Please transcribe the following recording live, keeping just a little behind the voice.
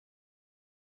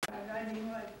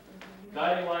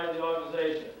Guiding light of the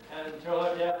organization, and until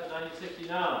her death in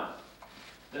 1969.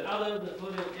 Then others,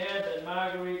 including Ed and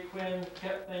Marguerite Quinn,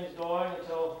 kept things going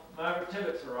until Margaret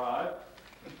Tibbetts arrived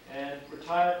and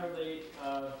retired from the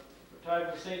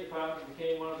State Department and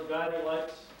became one of the guiding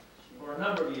lights for a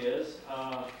number of years.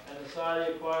 And the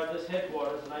Society acquired this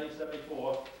headquarters in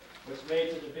 1974, which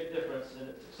made such a big difference in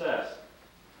its success.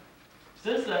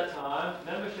 Since that time,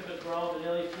 membership has grown to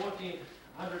nearly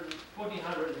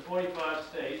 1,445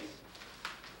 states,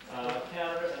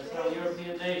 Canada, and several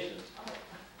European nations.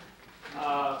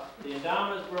 The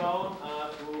endowment has grown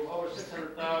to over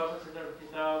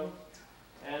 650,000,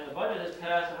 and the budget has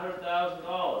passed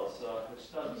 $100,000,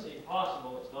 which doesn't seem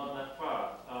possible. It's gone that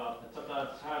far. And sometimes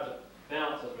it's hard to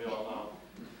balance, as we all know.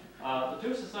 The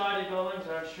two society buildings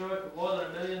are insured for more than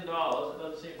 $1 million. It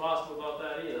doesn't seem possible about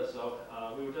that either. So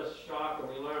we were just shocked when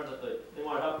we learned that they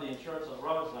wanted up the insurance on the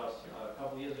Robinson House a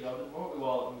couple of years ago. We were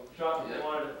all shocked that they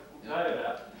wanted to value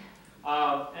that.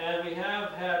 And we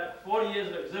have had 40 years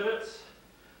of exhibits,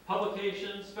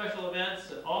 publications, special events,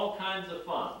 and all kinds of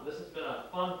fun. This has been a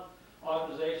fun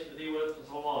organization to be with for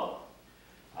so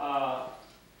long.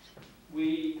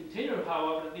 We continue,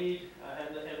 however, to need,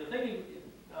 and the thing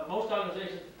most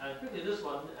organizations, and particularly this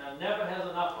one, never has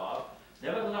enough of,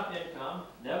 never has enough income,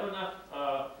 never enough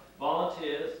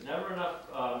volunteers, never enough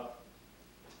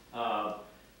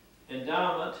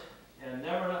endowment, and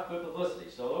never enough good publicity.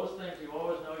 So those things you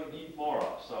always know you need more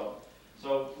of. So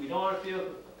we don't want to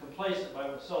feel complacent by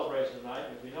the celebration tonight,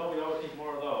 because we know we always need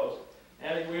more of those.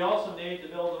 And we also need to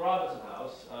build the Robinson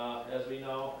House, as we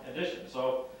know, addition.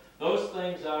 So those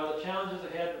things are the challenges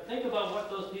ahead. But think about what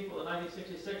those people in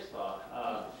 1966 thought.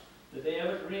 Did they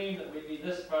ever dream that we'd be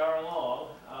this far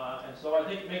along? And so I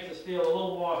think it makes us feel a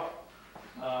little more,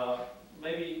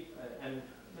 maybe, and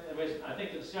I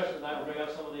think the discussion tonight will bring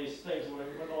up some of these things when we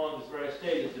went along these various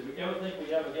stages. Did we ever think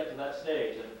we'd ever get to that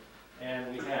stage?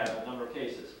 And we have in a number of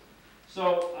cases.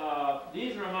 So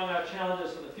these are among our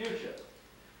challenges for the future.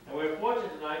 And we're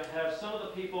fortunate tonight to have some of the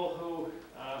people who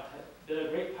have been a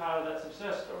great part of that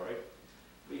success story.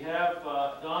 We have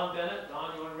Don Bennett.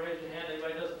 Don, you want to raise your hand?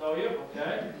 Anybody doesn't know you?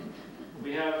 Okay.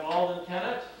 We have Alden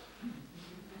Kennett.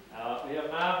 We have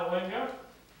Martha Winger.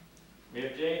 We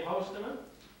have Jane Hosterman.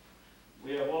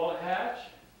 We have Walter Hatch.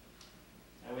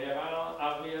 And we have Alan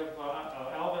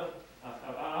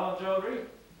Jodry.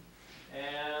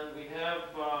 And we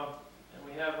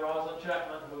have Rosalind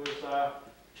Chapman, who is a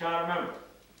charter member.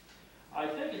 I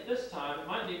think at this time it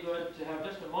might be good to have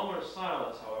just a moment of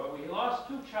silence, however. We lost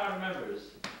two charter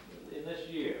members in this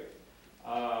year.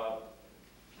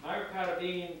 Margaret Carter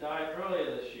Dean died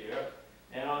earlier this year,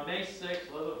 and on May 6th,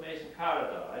 Elizabeth Mason Carter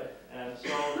died. And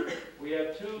so we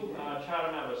have two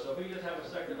charter members. So if we just have a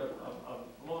second of a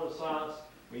moment of silence,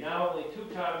 we now have only two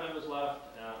charter members left,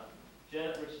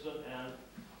 Janet Richardson and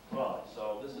Raleigh.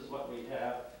 So this is what we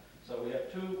have. So we have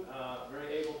two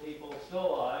very able people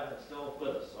still alive and still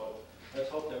with us. So let's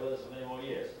hope they're with us for many more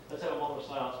years. Let's have a moment of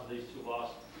silence for these two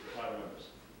lost charter members.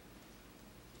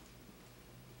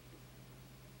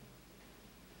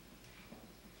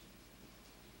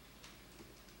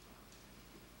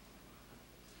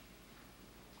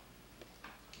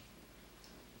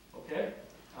 Okay.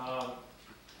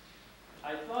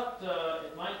 I thought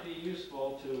it might be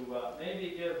useful to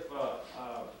maybe give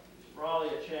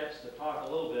Raleigh a chance to talk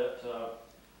a little bit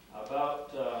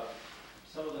about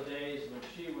some of the days when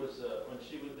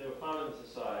they were founding the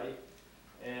society,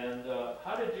 and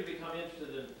how did you become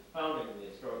interested in founding the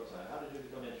Historical Society? How did you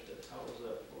become interested?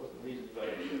 What was the reason you got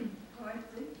interested? Well, I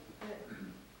think that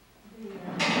the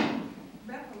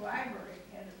Bethel Library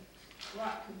had a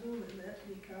lot to do with this,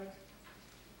 because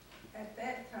at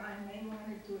that time they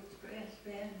wanted to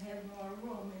expand and have more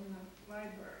room in the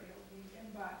library over here.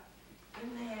 But in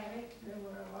the attic there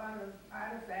were a lot of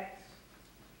artifacts.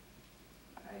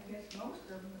 I guess most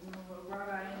of them were wrought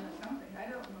iron or something.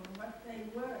 I don't know what they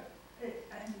were. I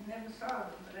never saw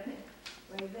them, but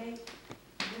anyway, they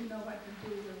didn't know what to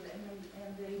do with them, and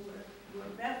they were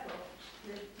Bethel.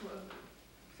 That were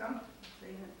something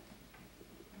that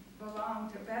belonged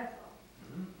to Bethel.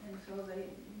 And so they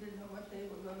didn't know what they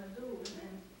were going to do. And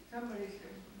then somebody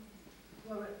said,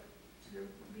 well, it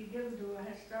should be given to a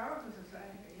historical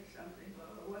society or something.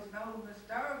 Well, there was no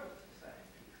historical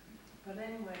society. But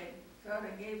anyway, sort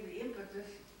of gave the impetus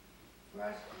for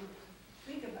us to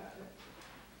think about it.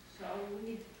 So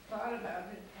we thought about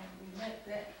it, and we met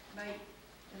that night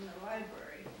in the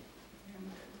library and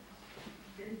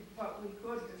did what we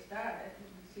could to start it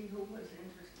and see who was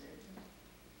interested.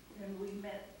 And we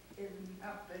met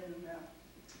up in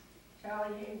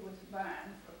Charlie Haywood's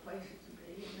barn for places to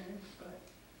be, and then for a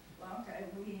long time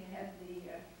we had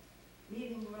the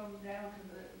meeting room down to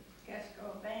the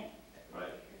Casco Bank.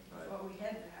 Right, Before we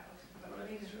had the house. But Right.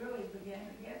 things really began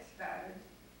to get started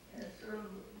as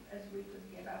soon as we could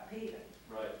get up here.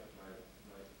 Right.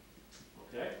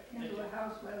 Okay. Thank Into you. a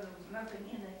house where there was nothing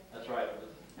in it. That's right. It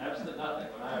was absolutely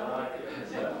nothing when I arrived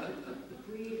here.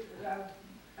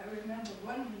 I remember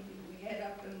one meeting we had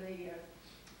up in the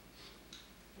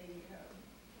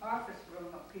office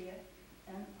room up here,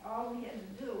 and all we had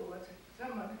to do was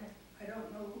someone, I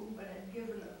don't know who, but had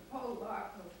given a whole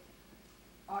lot of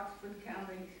Oxford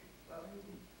County, well,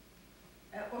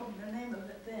 that wasn't the name of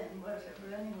it then, was it?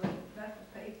 But anyway, that's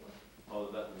the paper. Oh,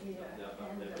 the Bethel.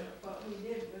 And what we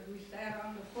did was we sat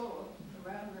on the floor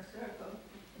around the circle,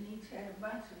 and each had a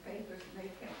bunch of papers, and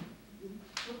we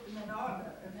put them in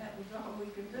order, and that was all we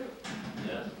could do.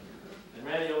 Yes. And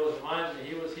Randy always reminds me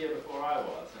he was here before I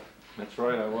was. That's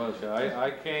right, I was. Yeah,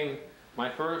 I came, my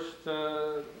first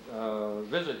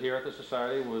visit here at the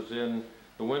Society was in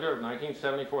the winter of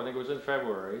 1974, I think it was in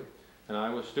February, and I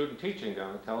was student teaching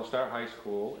down at Telestar High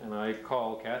School, and I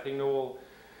called, Kathy Newell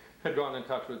had gotten in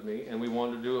touch with me, and we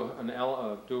wanted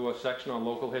to do a section on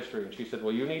local history, and she said,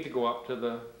 well, you need to go up to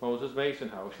the Moses Mason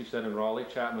house. She said, and Raleigh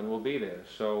Chapman will be there.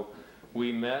 So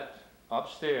we met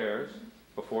upstairs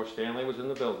before Stanley was in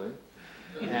the building,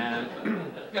 and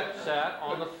sat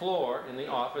on the floor in the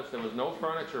office. There was no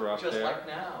furniture up there. Just like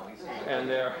now. And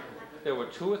there were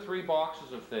 2 or 3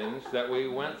 boxes of things that we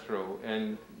went through.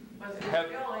 And Was there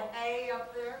still hay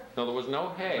up there? no, there was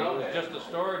no hay. No It was hay. just a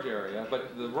storage area.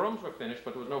 But the rooms were finished,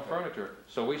 but there was no furniture.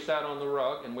 So we sat on the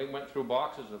rug and we went through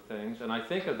boxes of things. And I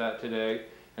think of that today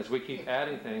as we keep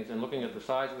adding things and looking at the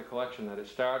size of the collection, that it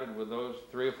started with those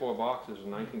 3 or 4 boxes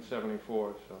in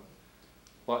 1974. So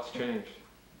lots changed.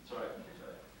 That's right.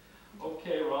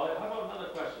 Okay, Raleigh, how about another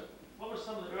question? What were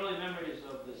some of the early memories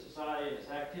of the society and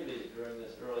its activities during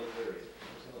this early period? What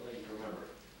were some of the things you remember?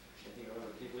 Anything you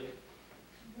remember deeply?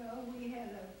 Well, we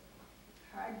had a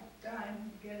hard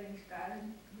time getting started.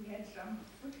 We had some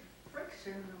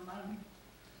friction among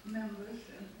members,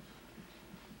 and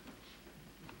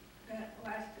that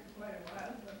lasted quite a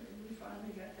while, but we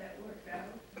finally got that worked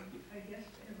out. I guess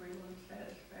to everyone's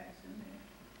satisfaction,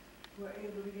 we were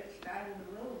able to get started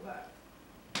a little bit.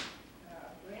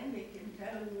 Randy can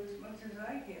tell you as much as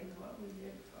I can what we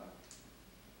did for.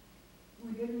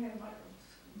 We didn't have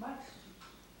much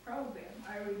program.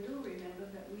 I do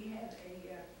remember that we had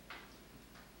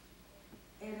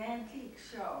an antique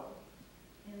show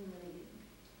in the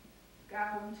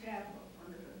Gowan Chapel,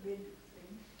 one of the big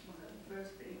things, one of the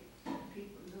first things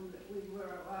people knew that we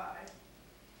were alive.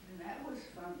 And that was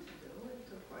fun to do. It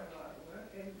took quite a lot of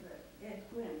work, and Ed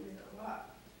Quinn did a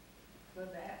lot for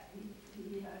that.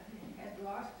 He had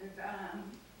lost his arm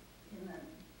in a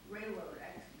railroad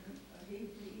accident, but he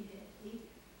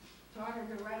taught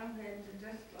it around then to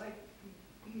just like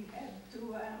he had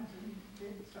 2 arms and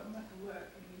did so much work,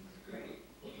 and he was great.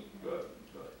 Good.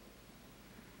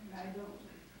 And I don't,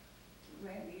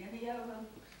 Randy, any other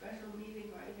special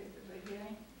meeting right at the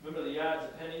beginning? Remember the yards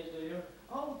and pennies, do you?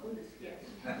 Oh, goodness, yes.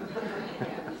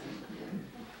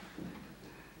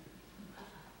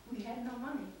 We had no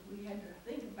money. We had to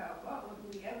think about what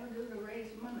would we ever do to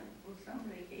raise money. Well,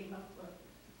 somebody came up with,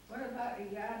 what about a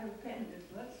yard of pennies?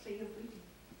 Let's see if we can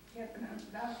get enough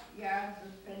yards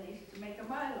of pennies to make a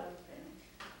mile of pennies.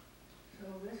 So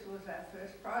this was our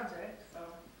first project for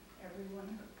everyone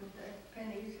to put their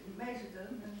pennies and measure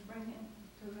them and bring them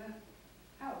to the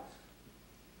house.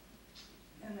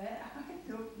 And that, I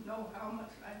don't know how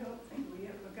much, I don't think we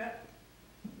ever got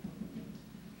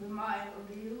the mile,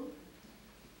 do you?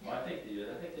 Well, I think they did.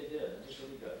 I think they did. I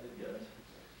think they did get it.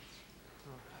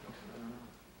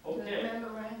 Okay. Remember,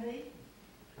 Randy?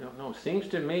 No, seems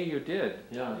to me you did.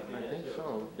 Yeah, Yeah, I think I we think did, too.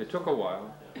 so. It took a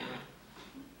while. Yeah.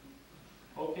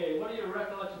 Okay, what are your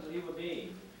recollections of Eva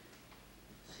Bean?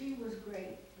 She was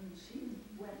great, and she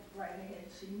went right ahead.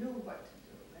 She knew what to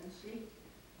do, and she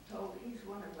told each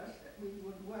one of us that we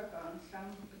would work on some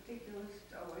particular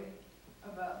story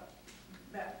about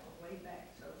Bethel way back.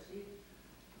 So she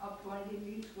appointed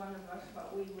each one of us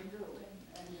what we would do,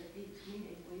 and at each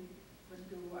meeting we would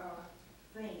do our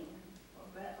thing. Well,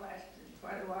 that lasted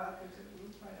quite a while because there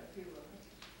were quite a few of us.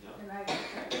 Yeah. And I guess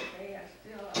that they are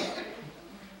still out there somewhere.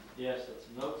 Yes, that's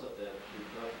notes up there that we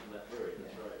got from that period.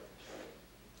 That's right. That's right.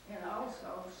 And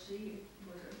also, she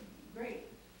was a great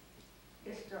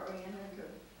historian, and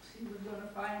she was going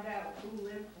to find out who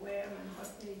lived where and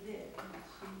what they did. And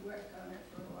she worked on it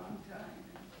for a long time,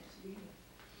 and she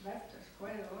left us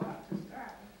quite a lot to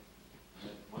start with.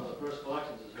 One of the first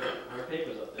collections is her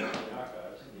papers up there in the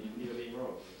archives, in the Eva Bean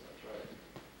room. That's right.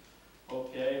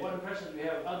 Okay, what impressions do you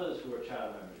have of others who are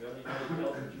child members? Do you have anybody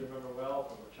else that you remember well?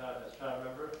 help from a child, as a child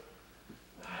member.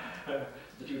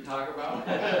 Did you talk about?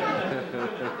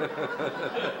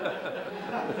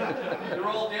 You're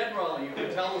all dead wrong. You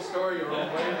can tell the story your own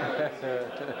way now. That's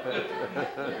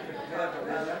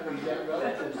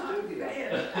not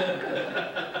fair.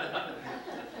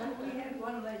 We had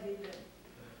one lady that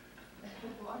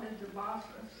wanted to boss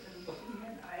us, and she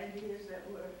had ideas that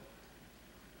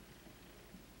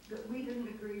we didn't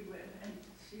agree with, and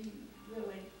she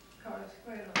really caused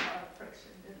quite a lot of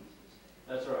friction, didn't she?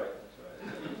 That's right, that's right.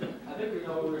 I think we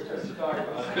know what we were just talking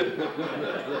about.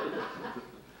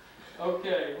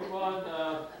 Okay, move on.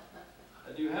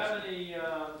 Do you have any,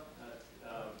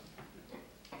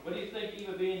 what do you think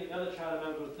Eva being the other child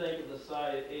member would think of the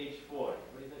society at age 40? What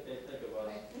do you think they'd think of us?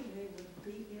 I think they would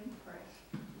be impressed.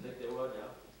 Think they would, yeah?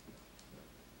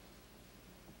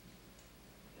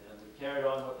 And we carried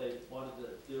on what they wanted to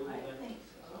do? I think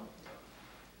so.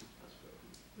 That's good.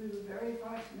 We were very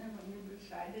fortunate when you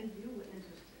decided you were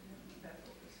interested in the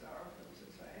Bethel Historical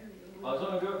Society. I was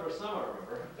only good for a summer,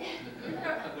 remember?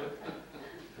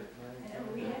 And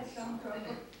we had some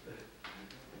trouble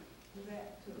with that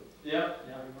too. Yeah, I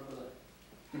remember that.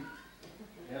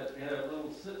 We had a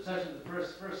little session the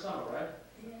first summer, right?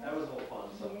 Yeah. That was a little fun,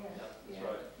 so, Yes, yeah, that's yes.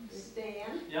 right.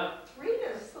 Stan, Yeah, read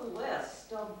us the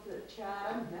list of the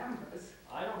charter members.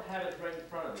 I don't have it right in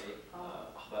front of me,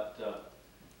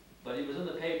 but it was in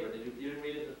the paper. You didn't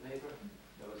read it in the paper?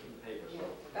 It was in the paper, so.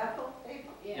 Bethel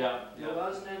paper? Yeah, It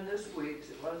wasn't in this week's,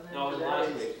 it wasn't in No, it was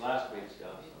today's. last week's, yeah.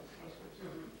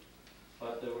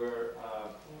 But there were,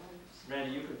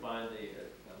 Randy, you could find the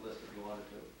list if you wanted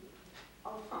to.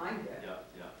 I'll find it.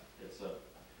 Yeah, it's, there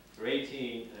are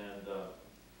 18, and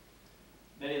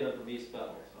many of them from East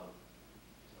Bethel, so.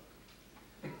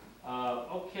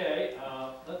 Okay,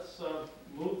 let's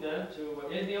move then to,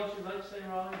 anything else you'd like to say,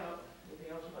 Raleigh?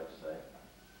 Anything else you'd like to say?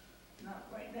 Not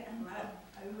right now,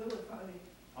 I will if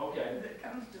Okay. it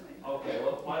comes to me. Okay,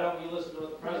 well, why don't we listen to what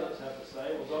the presidents have to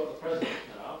say? We'll go to the presidents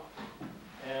now.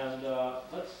 And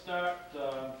let's start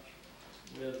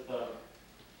with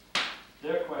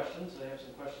their questions. They have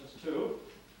some questions too.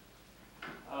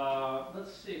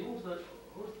 Let's see, who's the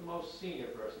most senior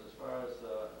person as far as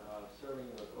serving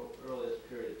the earliest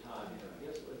period of time here? I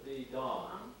guess it would be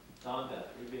Don. Don Bennett,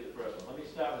 you'd be the first one. Let me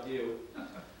start with you.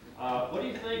 What do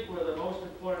you think were the most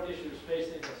important issues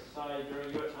facing the society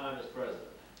during your time as president?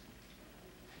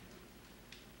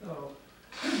 So,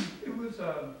 it was,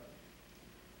 I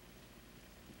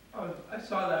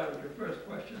saw that was your first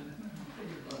question.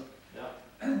 Yeah.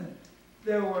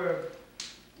 There were,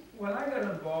 when I got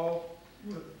involved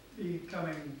with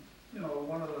becoming,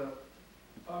 one of the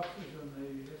officers in the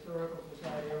Historical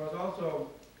Society, I was also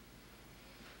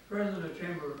president of the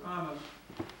Chamber of Commerce,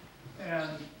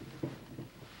 and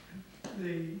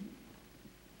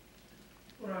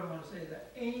what I want to say, the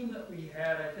aim that we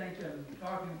had, I think, in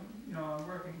talking, and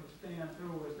working with Stan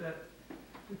too, was that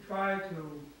to try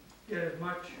to get as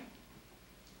much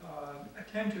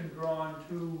attention drawn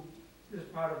to this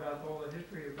part of Bethel, the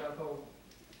history of Bethel,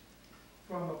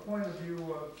 from a point of view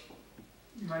of,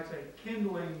 you might say,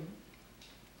 kindling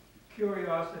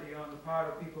curiosity on the part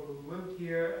of people who lived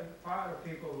here and the part of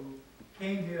people who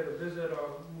came here to visit or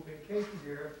who vacationed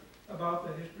here about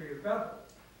the history of Bethel.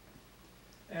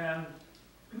 And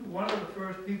one of the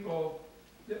first people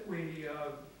that we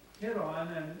hit on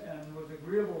and was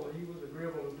agreeable, he was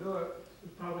agreeable to do it,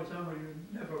 was probably somebody you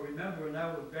never remember, and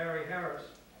that was Barry Harris,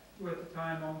 who at the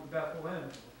time owned the Bethel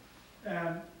Inn.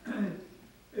 And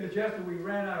it's just that we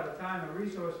ran out of time and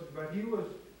resources, but he was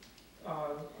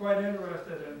quite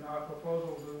interested in our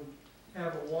proposal to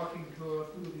have a walking tour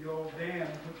through the old dam,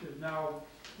 which is now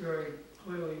very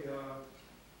clearly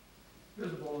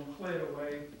visible and cleared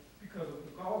away because of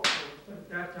the golf course. But at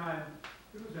that time,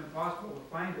 it was impossible to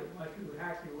find it unless you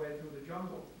hacked your way through the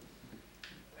jungle.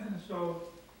 And so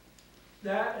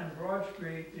that and Broad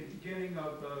Street, the beginning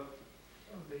of the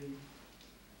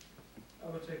I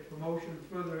would say, promotion,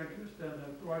 further interest in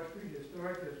the Broad Street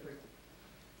Historic District.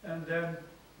 And then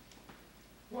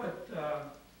what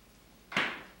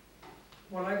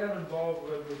I got involved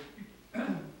with was,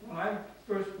 when I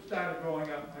first started growing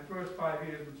up, my first 5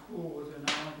 years in school was in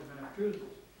Arlington,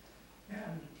 Massachusetts.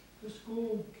 And the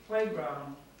school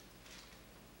playground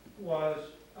was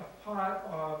a part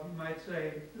of, you might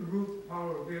say, the route Paul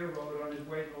Revere rode on his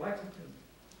way to Lexington.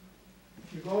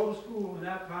 If you go to school in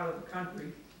that part of the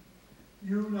country,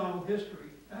 you know history.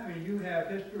 I mean, you have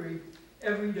history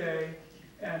every day,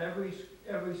 and every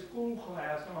school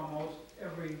class, almost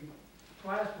every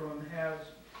classroom has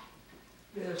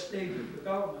their stage of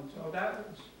development. So that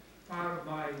was part of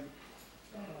my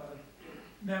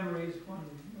memories when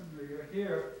we were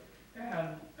here.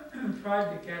 And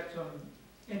tried to get some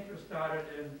interest started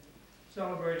in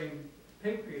celebrating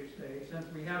Patriots Day, since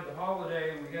we had the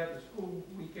holiday and we had the school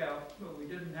week out, but we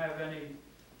didn't have any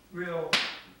real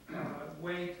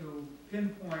way to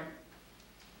pinpoint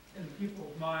in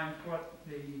people's minds what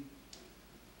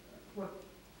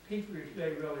Patriots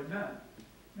Day really meant.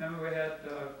 Remember we had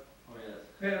Oh,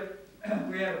 yes.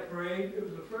 we had a parade. It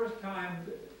was the first time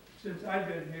since I've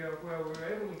been here where we were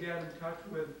able to get in touch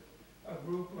with a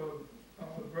group of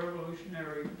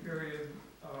Revolutionary period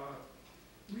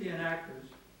reenactors,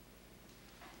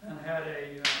 and had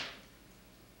a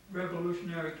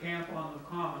revolutionary camp on the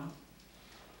Common,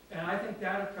 and I think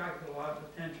that attracted a lot of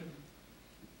attention.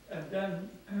 And then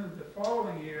the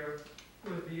following year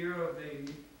was the year of the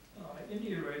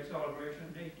Indian Raid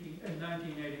celebration in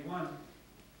 1981,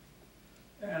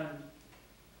 and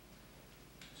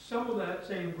some of that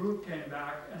same group came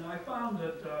back, and I found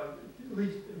that, at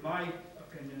least in my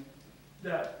opinion,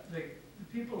 that the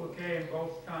people who came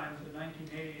both times in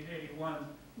 1980 and 81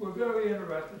 were very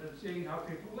interested in seeing how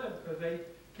people lived, because they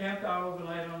camped out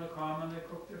overnight on the Common, they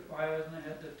cooked their fires, and they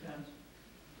had their tents.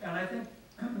 And I think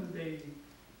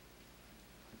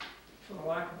for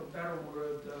lack of a better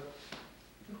word,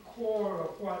 the core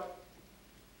of what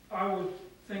I was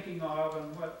thinking of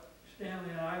and what Stanley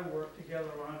and I worked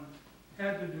together on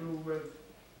had to do with,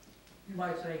 you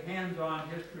might say, hands-on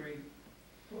history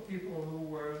for people who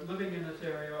were living in this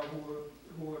area,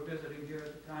 who were visiting here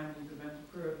at the time these events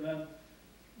occurred. And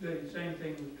then the same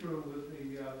thing was true with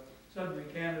the Sudbury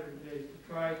Canada Days, to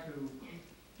try to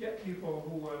get people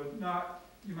who were not,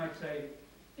 you might say,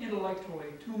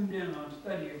 intellectually tuned in on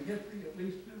studying history, at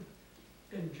least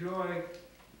to enjoy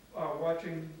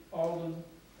watching Alden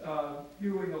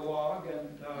viewing a log,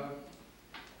 and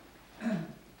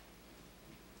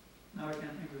now I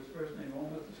can't think of his first name,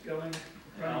 Mr. Skilling,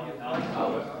 running his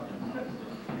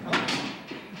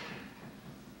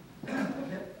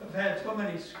I've had so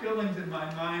many Skillings in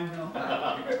my mind now,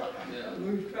 I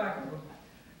lose track of them.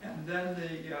 And then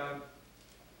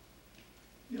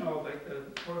you know, like the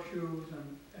horseshoes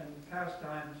and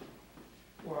pastimes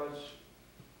was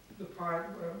the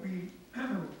part where we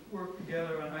worked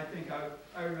together, and I think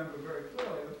I remember very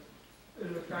clearly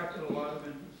it attracted a lot of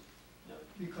interest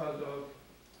because of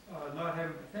not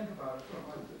having to think about it so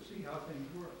much, to see how things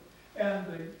work. And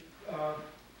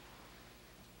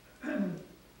the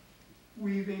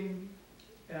weaving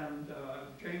and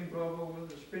Jane Grover with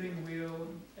the spinning wheel,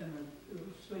 and it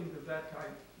was things of that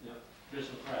type. Yeah, there's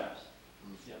some crafts.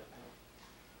 Yeah.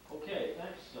 Okay,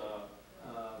 thanks.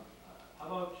 How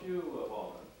about you,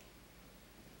 Walter?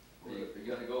 Are you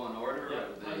gonna go in order?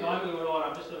 Yeah, I'm going to go in order.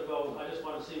 I'm just going to go. I just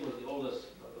want to see who was the oldest,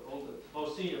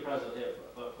 most senior president here,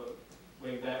 but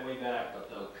way back.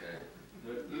 But Okay.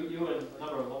 you and a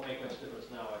number of them won't make much difference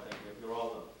now. I think you're all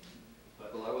the.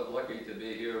 But Well, I was lucky to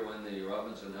be here when the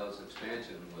Robinson House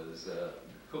expansion was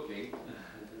cooking,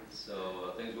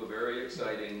 so things were very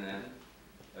exciting then,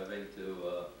 having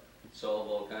to solve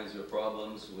all kinds of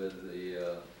problems with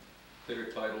the clear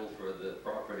title for the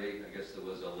property. I guess there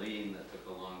was a lien that took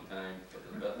a long time for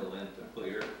the Bethel Inn to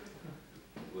clear.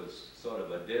 It was sort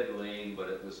of a dead lien, but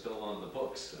it was still on the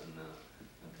books, and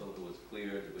until it was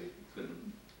cleared, we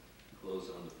couldn't close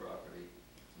on the property.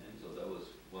 And so that was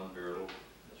one hurdle.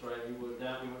 that's right. You went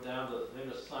down to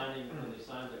the signing when they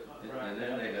signed the contract. And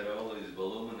then they had all these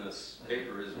voluminous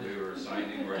papers we were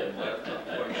signing right and left, not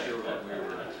quite sure what we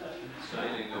were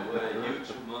signing away. Huge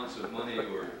amounts of money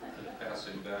were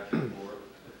passing back and forth.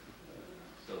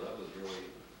 So that was really,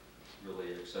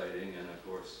 really exciting. And of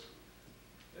course,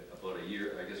 about a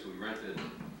year, I guess we rented,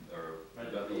 or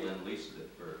Bethel Inn leased it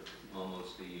for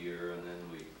almost a year, and then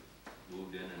we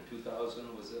moved in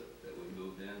 2000, was it, that we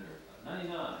moved in, or?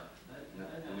 99.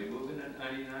 And we moved in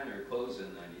 99 or closed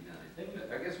in 99?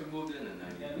 I guess we moved in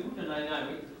 99. Yeah, we moved in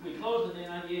 99. We closed in 98,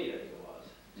 I think it was.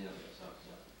 Yeah. So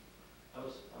that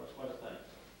was quite a thing.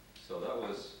 So that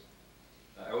was,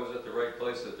 I was at the right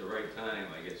place at the right time,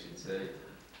 I guess you'd say,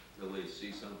 to really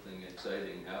see something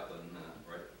exciting happen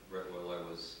right while I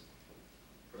was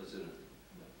president.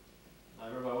 I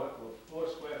remember I went from a 4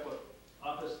 square foot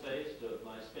office space to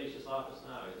my spacious office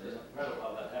now. It's just incredible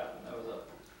how that happened.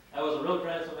 That was a real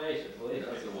transformation, believe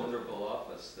me. It's a wonderful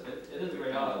office that It is a we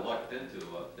great kind of office. lucked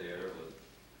into up there.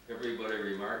 Everybody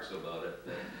remarks about it.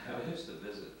 I used to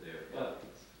visit there. Yeah.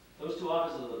 Those two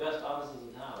offices are the best offices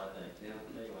in town, I think. Yeah.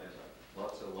 Anyway, so.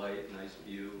 Lots of light, nice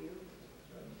view,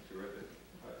 terrific.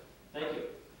 Thank you.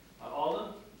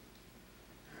 Alden?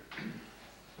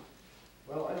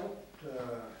 Well, I don't,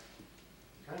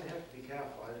 kind of have to be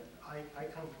careful. I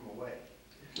come from away.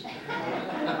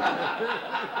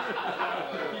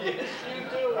 Yes, you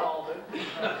do, Alden.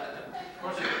 Of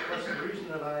course,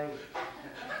 that I'm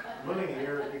living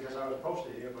here is because I was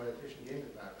posted here by the Fish and Game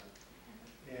Department.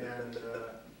 And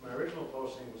my original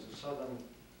posting was in southern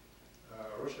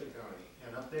Aroostook County,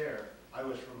 and up there, I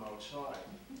was from outside.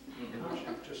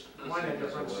 Just minor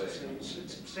difference, it's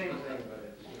the same thing, but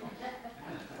it's, you know,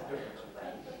 difference.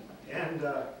 And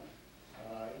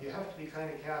you have to be kind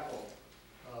of careful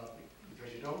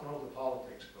because you don't know the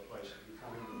politics of the place that you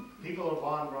come into. People are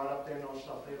born, brought up there, know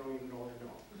stuff they don't even know they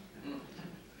know.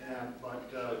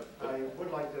 But I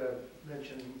would like to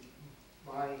mention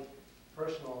my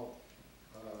personal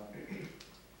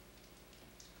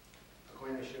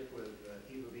acquaintanceship with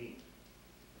Eva Bean.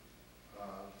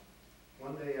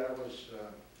 One day I was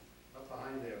up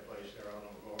behind their place there out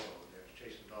on the road, they were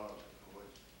chasing dogs in the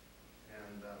woods.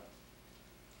 And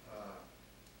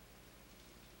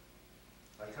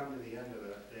I come to the end of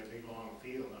their big long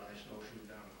field and I snowshoe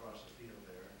down across the field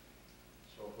there and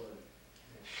so forth.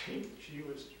 And she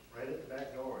was right at the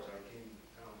back door as I came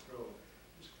down through.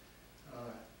 Just,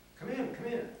 come in, come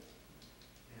in.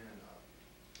 And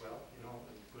well, you know,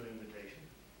 a good invitation,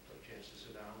 took a chance to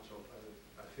sit down, so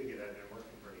I figured I'd been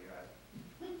working pretty hard.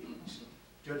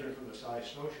 Judging from the size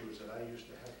snowshoes that I used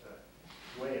to have to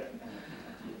wear.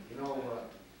 You know,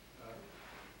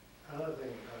 another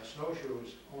thing,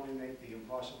 snowshoes only make the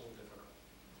impossible difficult.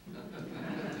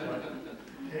 But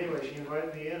anyway, she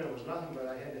invited me in. It was nothing but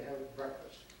I had to have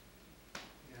breakfast.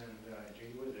 And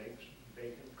gee whiz, eggs,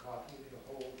 bacon, coffee, the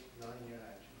whole 9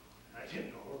 yards. I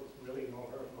didn't know her, really know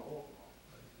her from the whole ball.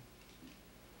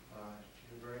 She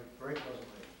was very, very pleasant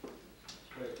lady.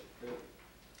 Great, great.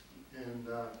 And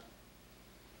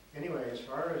anyway, as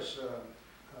far as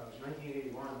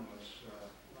 1981 was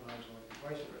when I was elected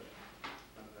vice president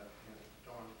under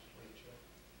Don's leadership,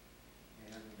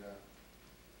 and the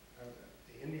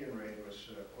Indian raid was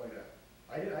quite a.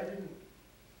 I didn't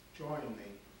join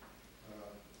the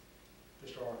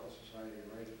Historical Society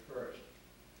right at first,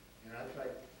 and in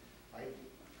fact,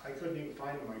 I couldn't even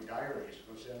find my diaries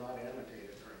because they're not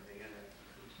annotated or anything in it.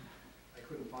 I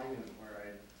couldn't find them where I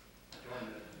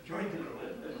joined the group.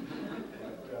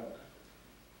 But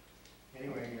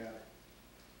anyway,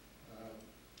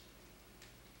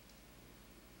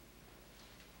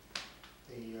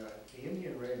 the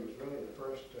Indian raid was really the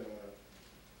first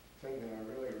thing that I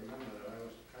really remember that I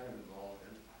was kind of involved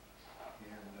in,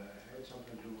 and it had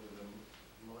something to do with the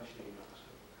militia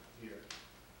here.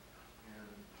 And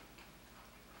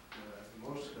the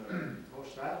most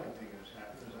startling thing that's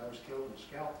happened is I was killed and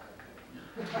scalped that day.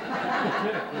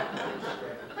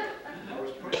 I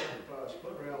was put up a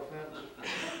split rail fence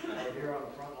out here on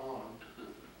the front lawn,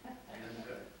 and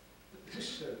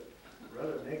this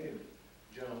rather naked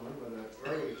gentleman with a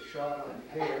very shot on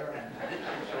hair and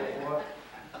so forth.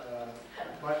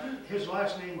 But his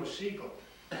last name was Siegel.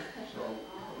 So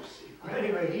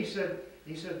anyway, he said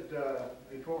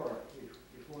before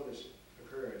this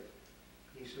occurred,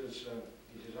 he says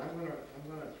I'm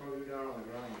gonna throw you down on the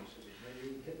ground. He says when you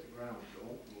hit the ground,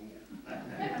 don't move.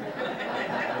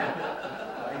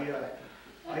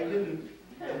 I didn't.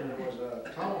 And there was a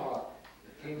tomahawk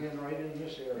that came in right in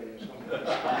this area somewhere.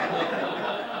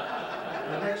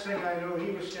 The next thing I knew,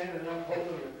 he was standing up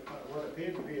holding what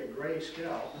appeared to be a gray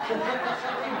scalp.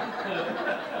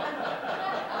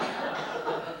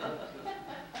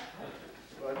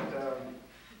 But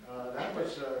that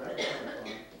was kind of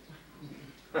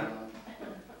fun.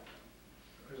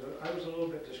 Because I was a little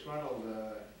bit disgruntled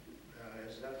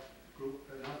as that group,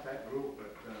 not that group,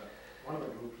 but one of the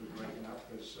groups was breaking up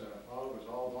because while it was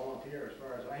all volunteer, as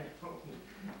far as I know,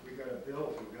 we got a bill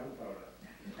for gunpowder.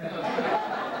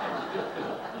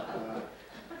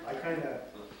 I kind of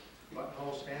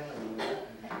buttonhole Stanley with that,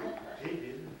 and he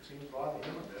didn't seem to bother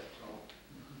him a bit, so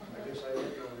I guess I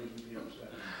had no reason to be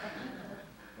upset.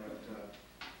 But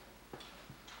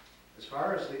as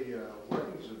far as the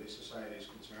workings of the society is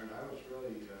concerned, I was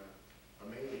really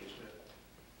amazed at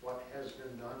what has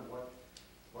been done, what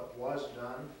was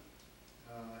done,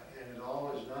 and it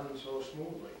all is done so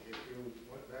smoothly. If you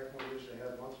went back when we used to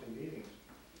have monthly meetings,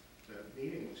 the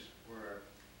meetings were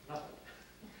nothing.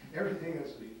 Everything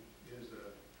is the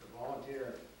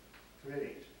volunteer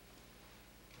committees.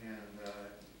 And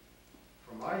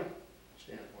from my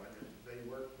standpoint, they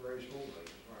work very smoothly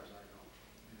as far as I know,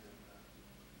 and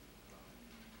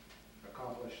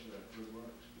accomplish the good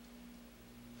works.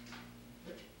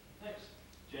 Thanks.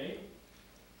 Jane?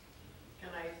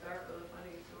 Can I start with a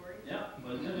funny story? Yeah,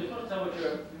 but you're supposed to tell what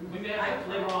you're, we may have to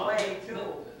later on. Way too.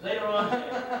 Later on,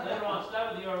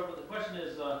 start with your, the question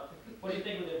is, what do you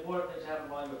think were the important things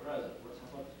happened while you were president?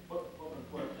 What were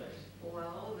important things?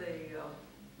 Well,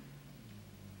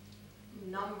 the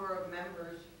number of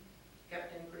members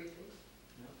kept increasing.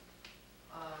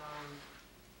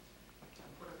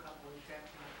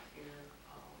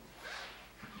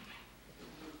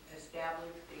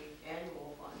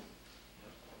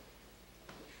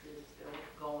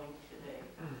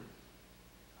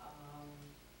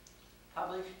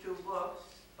 published 2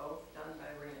 books, both done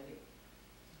by Randy.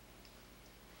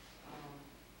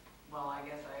 Well, I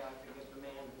guess I ought to give the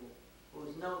man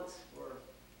whose notes were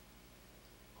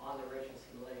on the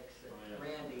Richardson Lakes that Oh, yeah.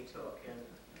 Randy took and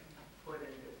put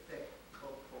into thick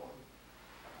book form.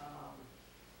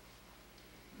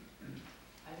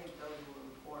 I think those were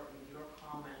important. Your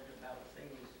comment about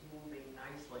things moving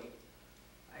nicely.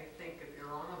 I think if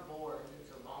you're on a board,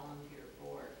 it's a volunteer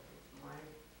board, it's my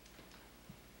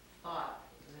thought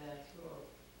that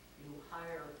you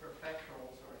hire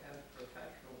professionals or have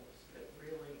professionals that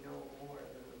really know more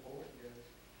than the board does.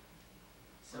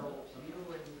 So you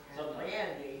and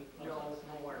Randy know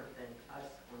more than us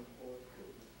on the board do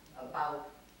about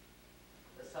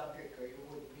the subject, or you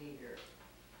wouldn't be here.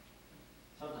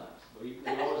 Sometimes. We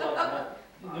always like to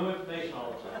have new information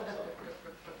all the time, so.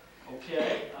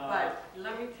 Okay. But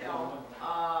let me tell,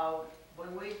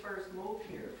 when we first moved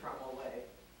here from away,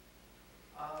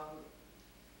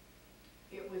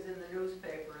 it was in the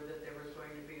newspaper that there was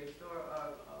going to be a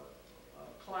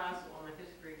class on the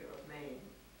history of Maine.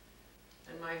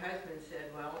 And my husband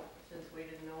said, well, since we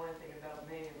didn't know anything about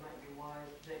Maine, it might be wise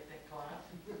to take that class.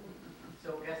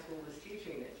 So guess who was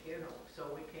teaching it, you know? So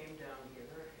we came down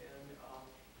here, and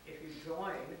if you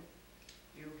join,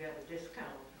 you get a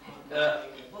discount on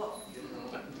buying the book, you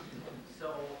know?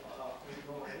 So we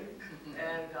joined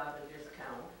and got a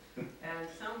discount. And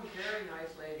some very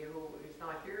nice lady who is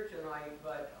not here tonight,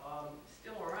 but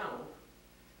still around,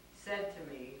 said to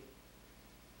me,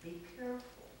 be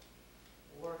careful,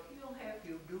 or he'll have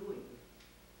you doing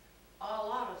a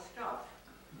lot of stuff,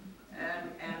 and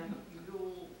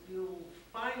you'll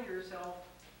find yourself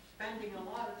spending a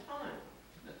lot of time.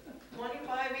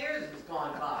 25 years has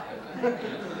gone by,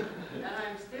 and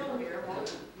I'm still here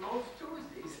most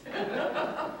Tuesdays.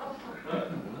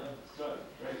 Good,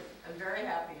 great. I'm very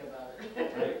happy about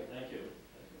it. Great, thank you.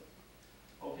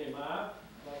 Okay, Marv,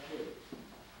 back to you.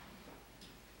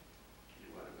 You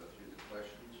want to go through the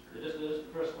questions? or- This is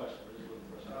the first question. We're just looking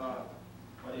for some.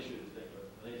 What issue do you think of?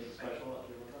 Anything special that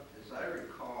you remember? As I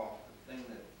recall, the thing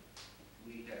that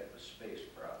we had was space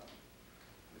problem.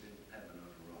 We didn't have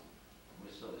enough room.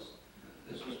 So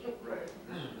This was, right,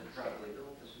 this was probably,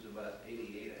 this was about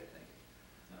 88, I think.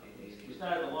 We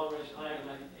started the long range plan in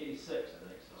 1986, I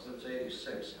think, so. So it's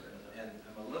 86, and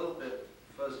I'm a little bit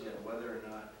fuzzy on whether or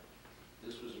not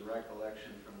this was a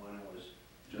recollection from when I was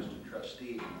just a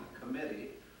trustee in the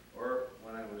committee, or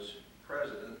when I was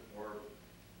president, or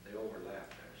they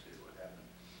overlapped, actually, what happened.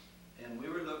 And we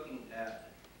were looking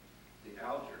at the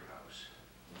Alger House,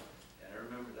 and I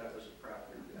remember that was a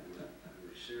property that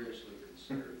we were seriously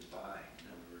considering buying.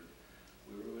 And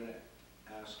we were going to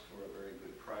ask for a very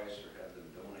good price, or have them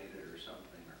donate it or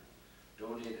something, or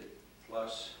donate it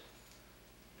plus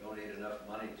donate enough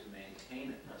money to maintain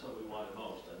it. That's what we wanted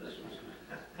most, I This think.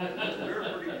 was, we were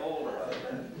pretty bold about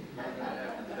that. We're going to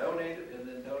have to donate it and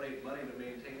then donate money to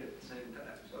maintain it at the same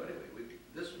time. So anyway,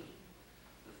 this was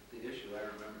the issue. I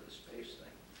remember the space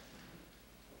thing.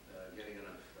 Getting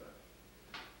enough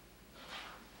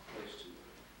place to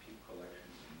keep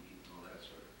collections and meet and all that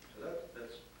sort of. So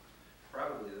that's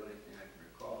probably the only thing I can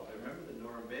recall. I remember the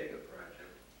Norumbega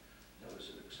project. That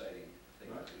was an exciting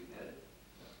thing that we did.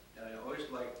 And I always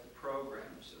liked the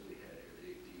programs that we had here,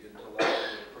 the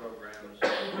intellectual programs.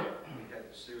 We had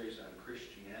the series on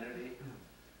Christianity.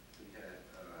 We had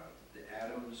the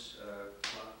Adams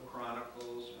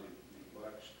Chronicles. We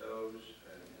watched those,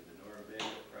 and the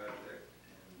Norumbega project.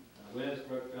 And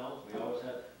Williamsburg films, we always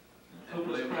had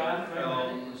Cooper's Cooper's Craft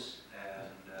films, and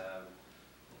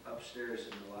upstairs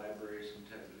in the library,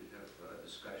 sometimes we'd have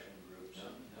discussion groups,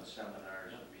 Yeah, and yeah.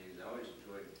 seminars, and meetings. I always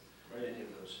enjoyed any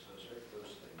of those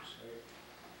things.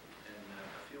 And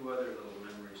a few other little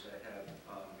memories I have.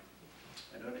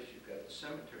 I noticed you've got the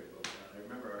cemetery book down. I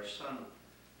remember our son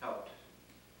helped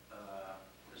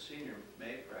the senior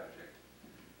May project.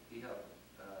 He helped,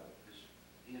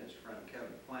 he and his friend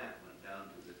Kevin Plant went down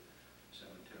to the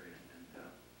cemetery and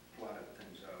plotted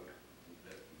things out a little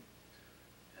bit,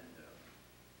 and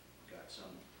got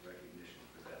some recognition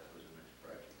for that. That was a nice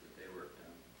project that they worked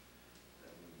on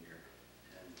that one year.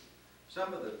 And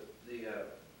some of the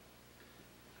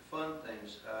fun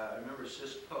things, I remember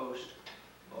Sis Post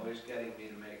always getting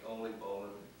me to make Oli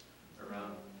Bolin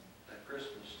around at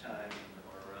Christmas time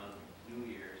or around New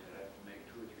Year's. I'd have to make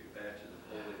 2 or 3 batches of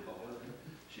Oli Bolin.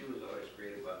 She was always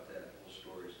great about that, whole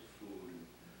stories of food,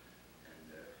 and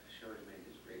she always made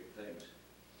these great things.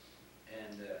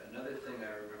 And another thing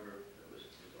I remember that was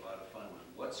a lot of fun was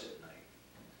What's It Night.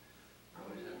 I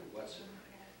always had What's It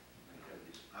Night. We had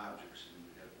these objects, and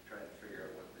we had to try to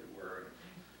figure out what they were, and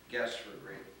guess for a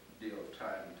great deal of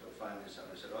time until finally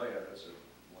somebody said, oh yeah, that's a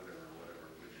whatever,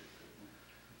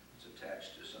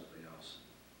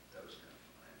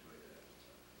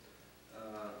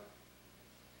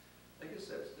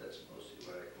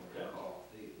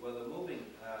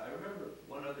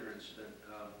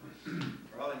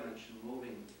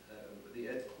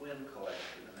 Flynn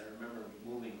collection, and I remember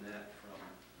moving that from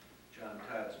John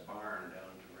Todd's barn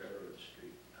down to Railroad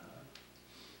Street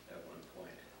at one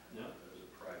point. Yeah. It was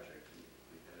a project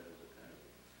we had as a kind of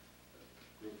a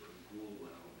group from Gould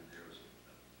went over there. It was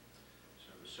a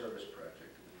sort of a service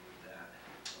project, and we did that.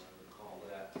 So I recall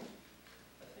that.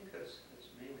 I think that's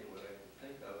mainly what I can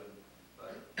think of, and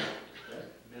I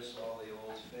miss all the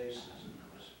old faces, and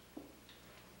it was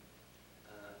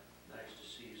nice to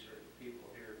see certain people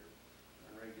here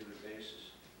on a regular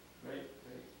basis. Great,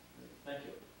 great, thank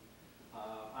you.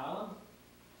 Alan?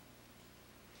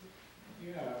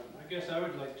 Yeah, I guess I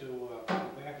would like to go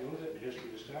back a little bit in history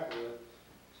to start with.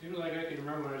 Seems like I can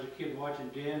remember when I was a kid watching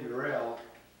Dan Durrell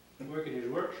work in his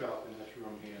workshop in this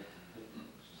room here.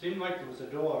 It seemed like there was a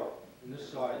door in this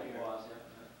side It here. was,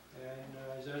 yeah.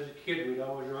 And as I was a kid, we'd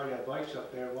always ride our bikes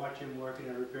up there, watch him working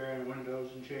and repairing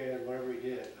windows and chairs, whatever he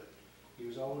did. But he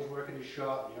was always working his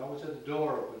shop, and he always had the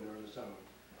door open during the summer.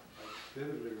 I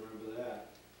vividly remember that.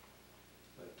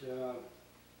 But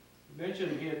you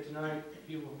mentioned here tonight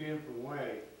people being from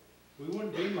Way. We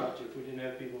wouldn't be much if we didn't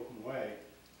have people from Way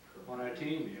on our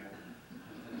team here.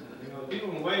 You know, people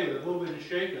from Way are the movers and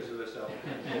shakers of this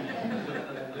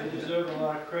outfit. They deserve a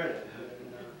lot of credit.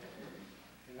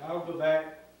 And I'll go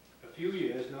back a few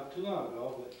years, not too long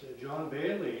ago, but John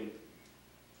Bailey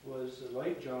was, the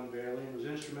late John Bailey, was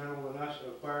instrumental in us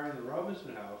acquiring the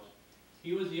Robinson House.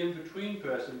 He was the in-between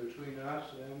person between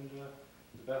us and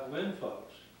the Bethel Inn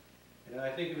folks. And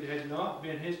I think if it had not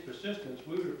been his persistence,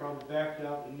 we would have probably backed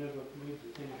out and never made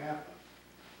the thing happen.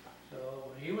 So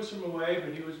he was from away,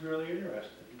 but he was really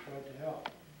interested and tried to help.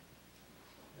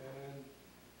 And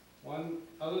one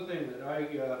other thing that I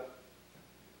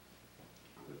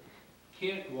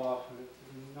can't go off and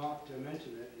not to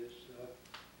mention it is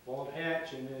Walt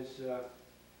Hatch and his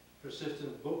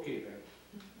persistent bookkeeping.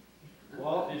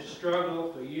 Walt has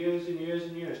struggled for years and years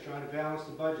and years trying to balance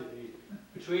the budget.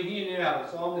 Between he and Al,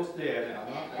 it's almost there now,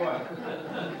 not quite.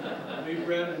 We've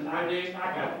read and read it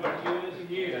for years and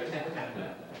years.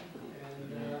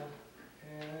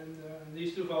 And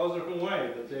these two fellows are from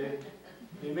Way, but they're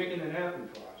making it happen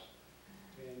for us.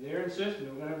 And they're insisting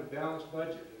we're going to have a balanced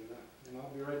budget, and I'll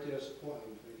be right there supporting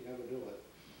them if they can ever do it.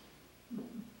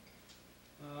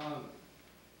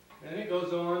 And it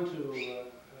goes on to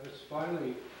us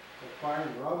finally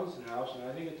acquiring the Robinson House, and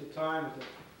I think at the time,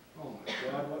 oh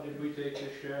my God, what did we take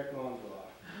this shack on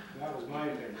for? That was my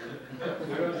opinion.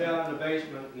 We were down in the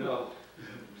basement, no,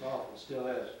 it's awful, it still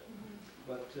is.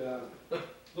 But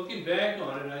looking back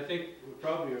on it, I think it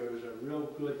probably was a real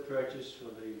good purchase for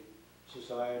the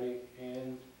society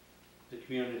and the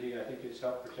community. I think it's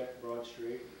helped protect Broad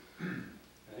Street.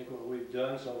 I think what we've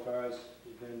done so far has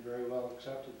been very well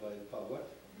accepted by the public.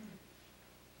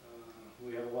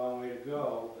 We have a long way to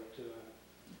go, but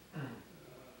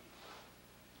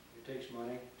it takes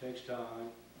money, it takes time,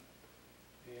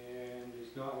 and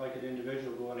it's not like an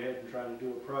individual going ahead and trying to do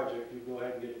a project. You go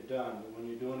ahead and get it done, but when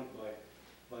you're doing it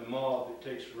by mob, it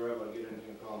takes forever to get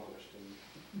anything accomplished.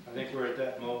 And I think we're at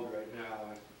that mode right now.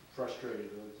 I'm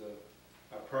frustrated with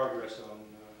our progress on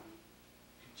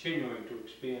continuing to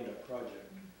expand our project.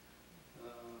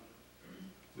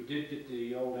 We did get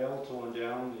the old L torn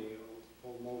down, the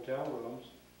old motel rooms,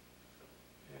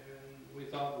 and we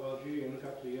thought, well, gee, in a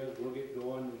couple of years we'll get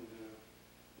going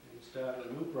and start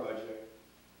a new project.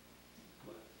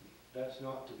 But that's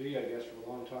not to be, I guess, for a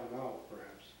long time out,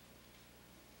 perhaps.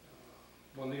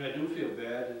 One thing I do feel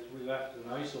bad is we left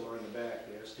an eyesore in the back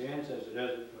there. Stan says it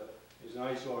isn't, but it's an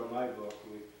eyesore in my book.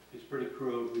 It's pretty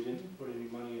crude. We didn't put any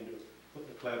money into putting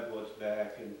the clapboards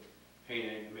back and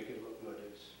painting to make it look good.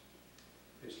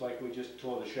 It's like we just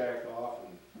tore the shack off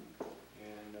and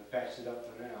patched it up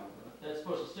for now. That's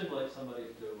supposed to stimulate somebody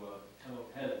to come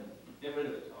ahead and get rid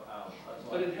of it.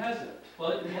 But it hasn't.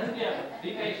 Well, it hasn't yet.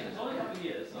 Be patient. It's only a couple of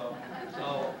years, so.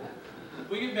 So, if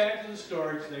we get back to the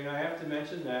storage thing, I have to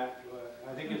mention that.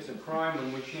 I think it's a crime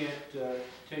when we can't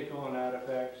take on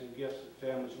artifacts and gifts that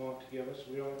families want to give us.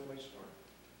 We don't have a place for it.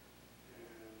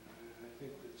 And I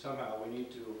think that somehow we need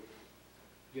to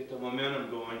get the momentum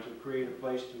going to create a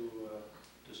place to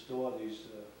store these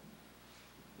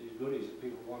goodies that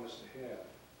people want us to have.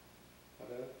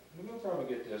 But we'll probably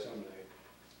get there someday.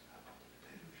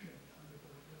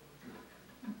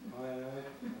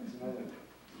 That's another thing.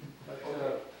 But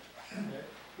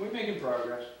we're making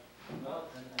progress. Well,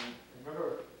 and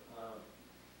remember,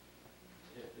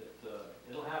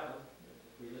 it'll happen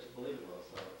if we just believe it will.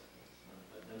 So,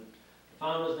 but then the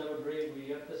founders never agreed we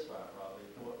get this far, probably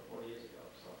 40 years ago.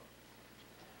 So,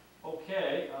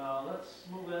 okay, let's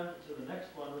move on to the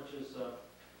next one, which is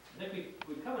I think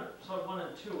we covered sort of 1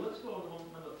 and 2. Let's go to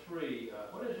number 3.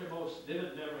 What is your most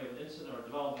vivid memory of an incident or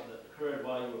development that occurred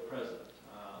while you were president?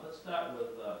 Let's start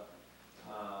with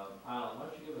Alan. Why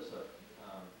don't you give us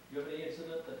do you have any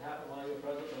incident that happened while you were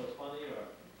president that was funny or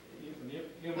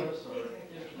humorous or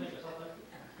interesting or something?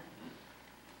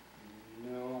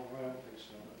 No, I don't think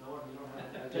so. No, you don't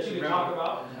have I that just you can remember-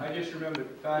 talk about? I just remember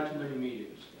far too many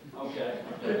meetings. Okay.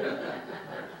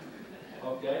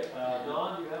 Okay.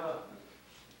 Don, do you have a...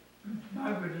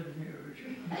 Mine was huge.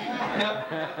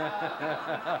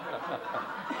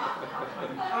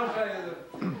 I'll tell you,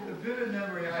 the vivid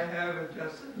memory I have is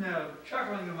just sitting there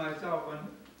chuckling to myself when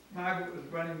Margaret was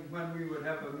running, when we would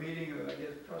have a meeting of, I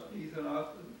guess, trustees in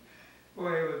Austin.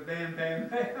 Boy, it was bam, bam,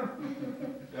 bam.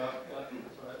 Yeah, that's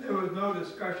right. There was no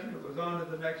discussion, it was on to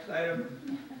the next item.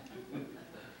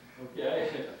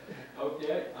 Okay.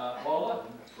 Okay. Paula?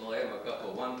 Well, I have a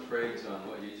couple, one trades on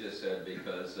what you just said,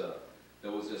 because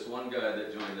there was this one guy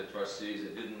that joined the trustees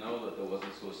that didn't know that there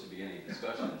wasn't supposed to be any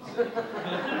discussions.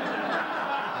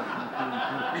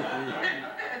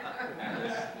 And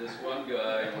this one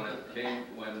guy,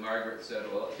 when Margaret said,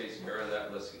 well, it takes care of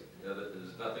that,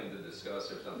 there's nothing to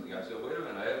discuss or something, I said, wait a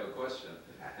minute, I have a question.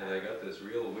 And I got this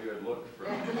real weird look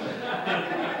from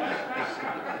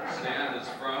Stan is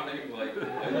frowning like,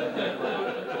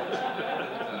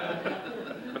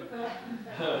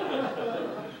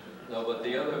 no, but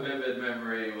the other vivid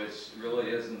memory, which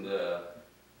really isn't a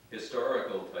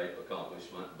historical type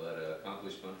accomplishment, but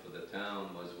accomplishment for the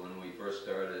town, was when we first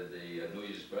started the New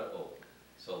Year's Bethel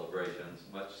celebrations,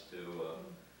 much to,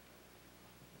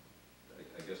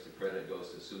 I guess the credit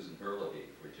goes to Susan Herlihy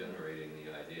for generating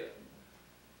the idea.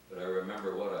 But I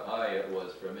remember what a high it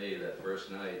was for me that first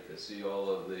night to see all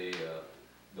of the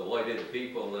delighted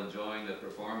people enjoying the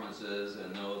performances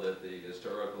and know that the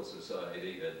Historical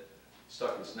Society had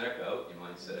stuck its neck out, you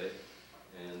might say,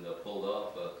 and pulled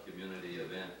off a community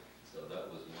event. So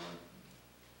that was one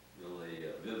really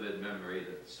vivid memory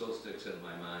that still sticks in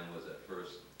my mind, was that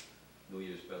first New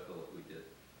Year's Bethel that we did.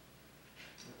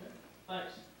 Okay.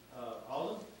 Thanks.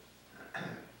 Alden?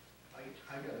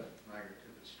 I got a Margaret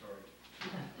Tippett story.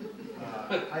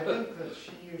 I think that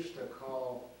she used to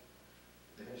call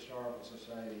the Historical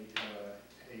Society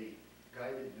a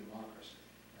guided democracy,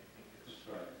 I think is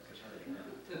her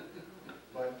term.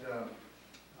 But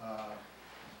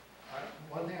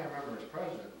one thing I remember as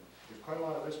president, there's quite a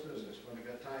lot of this business when we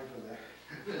got time for that.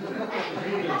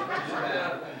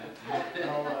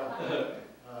 There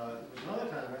was another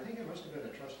time, I think it must have been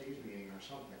a trustees meeting or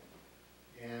something,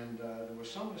 and there was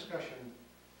some discussion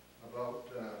about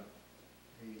a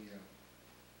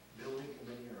building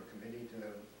committee or a committee to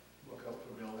look out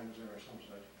for buildings or some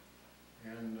such.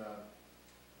 And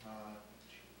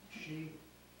she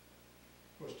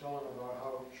was telling about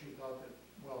how she thought that,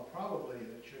 well, probably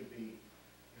it should be,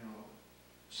 you know,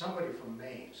 somebody from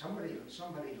Maine, somebody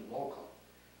local.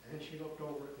 And then she looked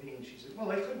over at me and she said, well,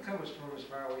 they couldn't come from as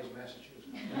far away as Massachusetts.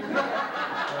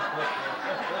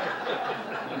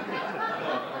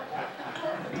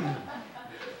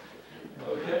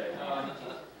 Okay.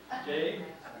 Jane?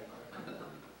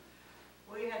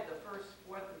 We had the first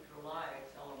 4th of July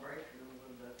celebration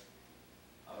with the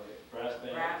Brass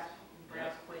band?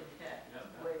 brass quintet, Yep.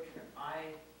 which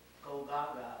I go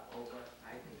gaga over.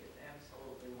 I think it's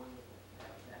absolutely wonderful to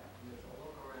have that. And to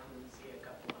look around and see a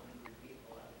couple of hundred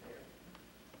people out there.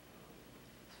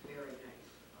 It's very nice.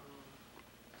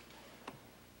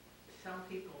 Some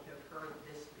people have heard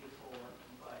this before,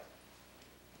 but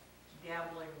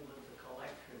dabbling with the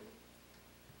collection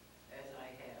as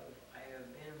I have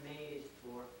been amazed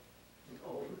for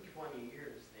over 20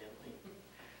 years, Stanley.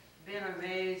 Been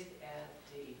amazed at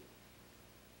the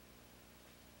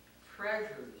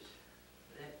treasures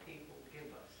that people give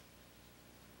us.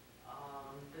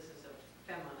 This is a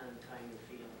feminine kind of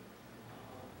feeling.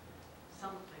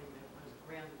 Something that was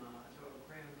grandma's or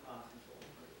grandpa's or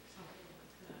something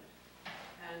like that.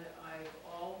 And I've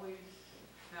always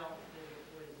felt that it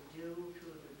was due to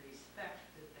the respect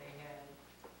that they had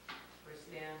for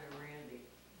Stan and Randy.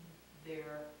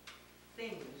 Their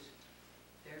things,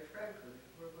 their treasures,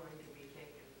 were going to be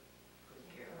taken good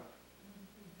care of.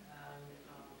 And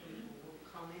people will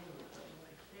come in with them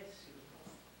like this, you know.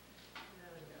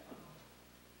 And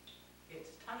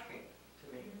it's touching to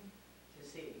me to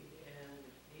see. And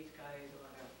these guys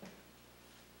ought to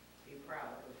be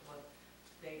proud of what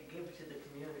they give to the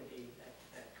community, that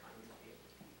kind of thing.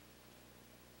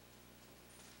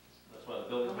 That's why the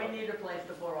building... And we need a place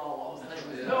to put all those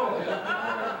things. No!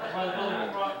 That's why the building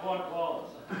brought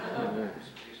walls.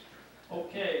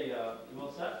 Okay, you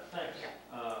all set? Thanks.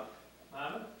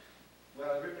 Marvin?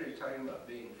 Well, everybody's talking about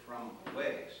being from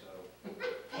away, so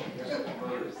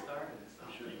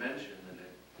should mention that it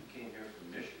came here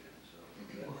from Michigan, so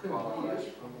that qualifies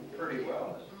pretty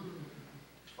well.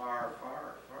 Far,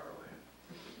 far, far away.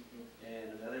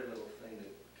 And another little thing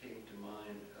that came to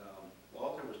mind,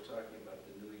 Walter was talking about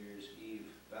the New Year's Eve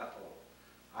Bethel.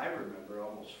 I remember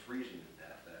almost freezing to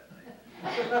death that night.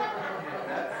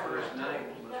 That first night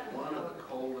was one of the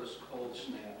coldest cold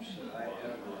snaps that I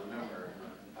ever remember.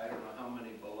 I don't know how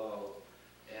many below.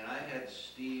 And I had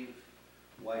Steve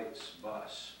White's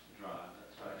bus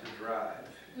to drive.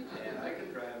 And I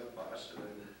could drive a bus, and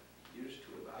I'm used to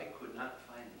it, but I could not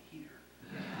find the heater.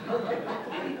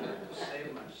 To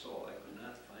save my soul, I could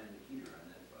not find the heater on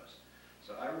that bus.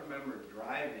 So I remember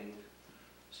driving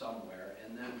somewhere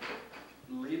and then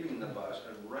leaving the bus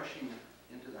and rushing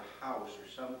into the house or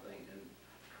something and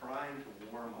trying to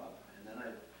warm up. And then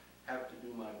I'd have to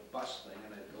do my bus thing,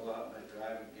 and I'd go out and I'd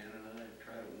drive again, and then I'd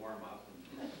try to warm up.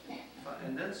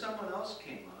 And then someone else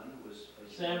came on who was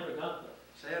Sandra Gunther.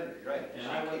 Sandra, right. And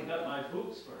I went and got my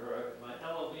boots for her, my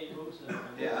LV boots and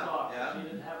Yeah, socks. yeah. She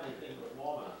didn't have anything but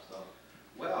warm enough stuff.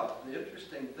 Well, the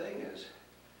interesting thing is,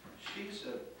 she's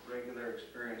a regular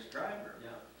experienced driver.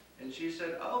 Yeah. And she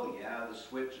said, oh yeah, the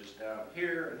switch is down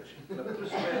here, and she flipped the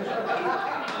switch, and the heat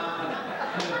came on.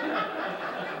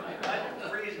 I'm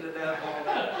freezing to death all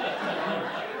day.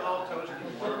 She was all toasty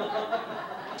warm.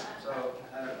 So,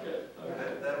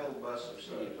 that old bus of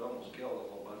Steve's almost killed a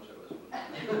whole bunch of us.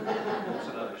 That's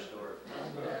another story.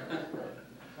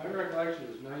 My recollection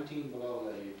was 19 below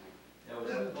that evening. It was,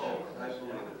 Oh, I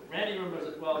believe it. Randy remembers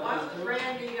it well. Wasn't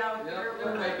Randy out there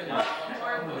with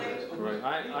popcorn things? Right,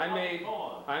 I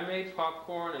made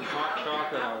popcorn and hot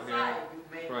chocolate out here. Outside you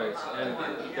made Right,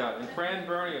 popcorn, and Fran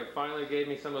Bernier finally gave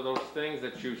me some of those things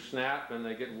that you snap and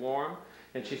they get warm,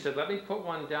 and she said, let me put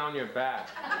one down your back.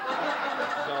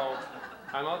 So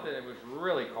I'm out there, it was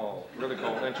really cold,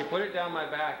 and she put it down my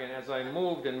back, and as I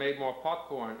moved and made more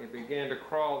popcorn, it began to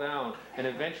crawl down, and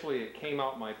eventually it came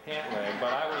out my pant leg,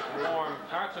 but I was warm,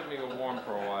 parts of me were warm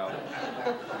for a while.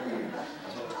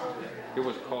 It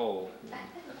was cold.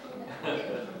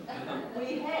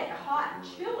 We had hot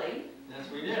chili. Yes,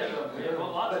 we did. We had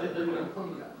lots of different.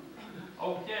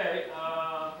 Okay,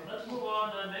 let's move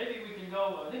on. Maybe we can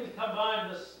go. I think we combine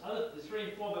the 3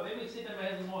 and 4, but maybe we see if anybody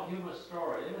has a more humorous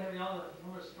story. Anybody have any other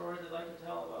humorous stories they'd like to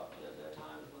tell about their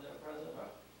times when they were president, or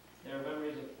their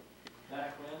memories of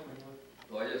back when you were?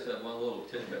 Well, I just have one little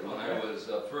tidbit. When I was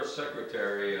first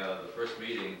secretary, the first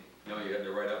meeting, you know, you had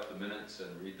to write up the minutes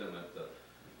and read them at the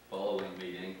following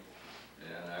meeting.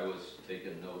 And I was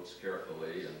taking notes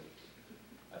carefully, and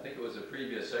I think it was a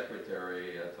previous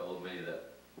secretary told me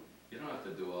that you don't have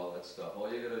to do all that stuff. All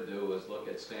you got to do is look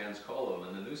at Stan's column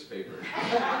in the newspaper.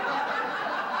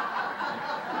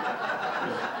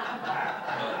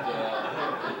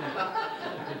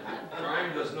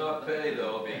 Crime does not pay,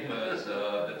 though, because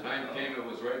the time came, it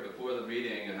was right before the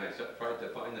meeting, and I tried to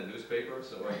find the newspaper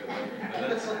so I could write the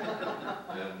minutes.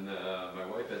 And my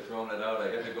wife had thrown it out. I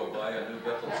had to go buy a new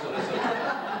Bethel Citizen.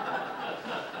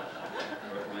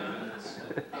 Write my minutes.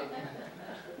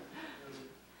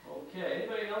 Okay,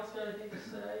 anybody else got anything to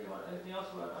say? You want anything else?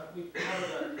 We've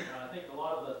covered, I think, a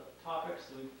lot of the topics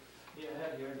that we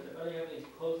had here. Does anybody have any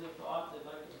closing thoughts they'd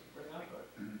like to bring up? Or,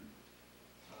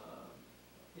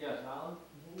 yes, Alan?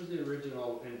 What was the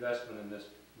original investment in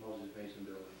this Moses Mason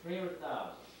building? $300,000.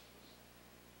 And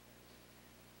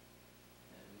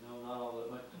we know not all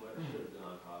that much what it should have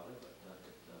gone probably, but that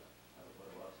was what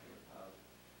it was, $300,000.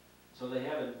 So they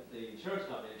haven't, the insurance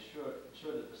company insured it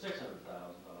for $600,000.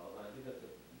 I think that's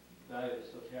the value they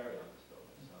still carry on this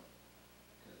building. So,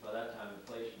 because by that time,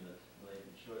 inflation, that when they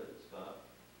insured it, it's gone up.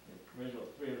 The original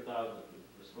 $300,000 to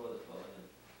restore this building,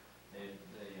 and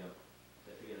they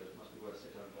figured it must be worth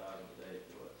 $600,000 a day to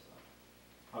do it. So,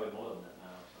 probably more than that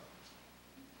now. So.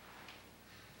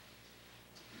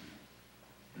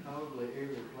 Probably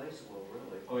irreplaceable,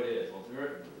 really. Oh, it is. Well,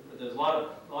 there's a lot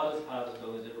of this part of this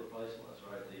building is irreplaceable. That's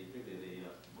right. Particularly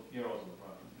the murals in the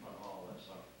front hall there.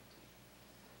 So.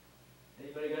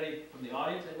 Anybody got any, from the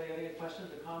audience, anybody got any questions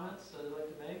or comments that they'd like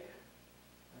to make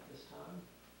at this time?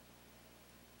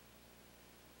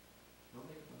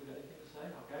 Nobody got anything to say?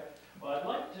 Okay. Well, I'd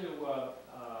like to,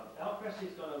 Al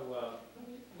Cressy's going to,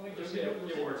 let me just say a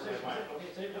few words. Okay,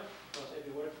 say a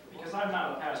few words. Because I'm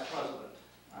not a past president.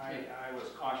 I was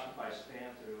cautioned by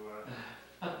Stan to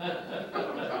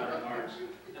put my remarks.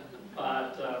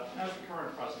 But as the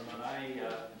current president, I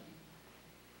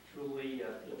truly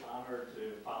feel honored to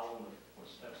follow in the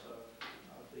footsteps of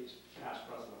these past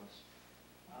presidents.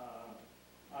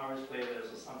 Obviously,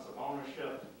 there's a sense of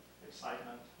ownership,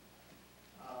 excitement,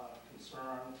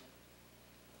 concern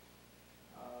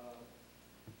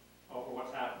over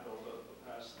what's happened over the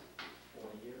past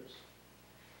 40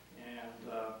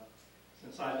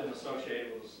 since I've been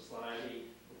associated with the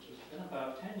society, which has been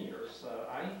about 10 years.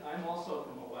 I'm also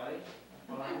from away,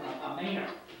 but I'm a Mainer.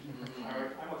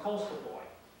 I'm a coastal boy.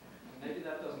 Maybe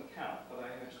that doesn't count, but I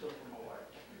am still from away.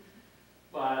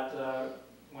 But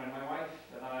when my wife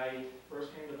and I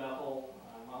first came to Bethel,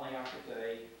 Molly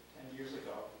Day, 10 years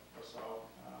ago or so,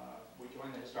 we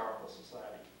joined the Historical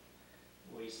Society.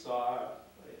 We saw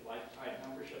a lifetime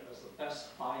membership as the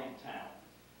best buy in town.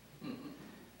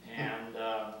 And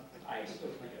I still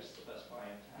think it's the best buy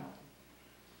in town.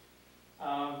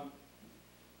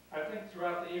 I think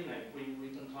throughout the evening,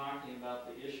 we've been talking about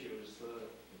the issues, the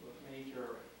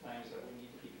major things that we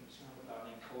need to be concerned about.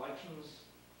 And collections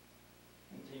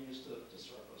continues to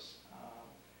surface.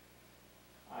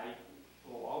 I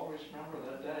will always remember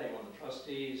that day when the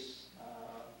trustees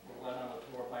were led on a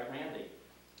tour by Randy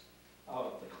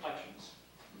of the collections.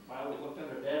 While we looked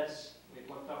under beds, we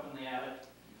looked up in the attic,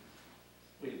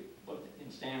 we looked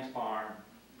in Stan's barn,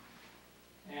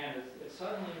 and it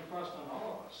suddenly impressed on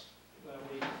all of us that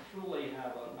we truly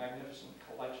have a magnificent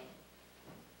collection.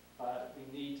 But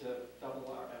we need to double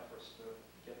our efforts to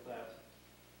get that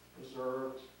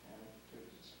preserved and to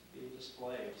be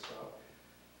displayed. So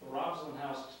the Robinson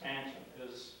House expansion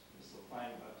is the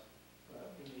thing that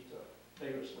we need to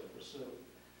vigorously pursue.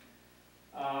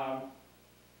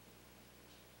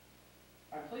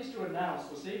 I'm pleased to announce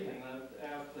this evening that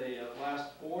at the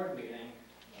last board meeting,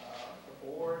 the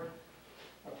board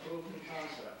approved the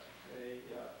concept, a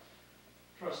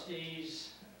trustees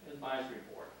advisory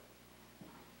board.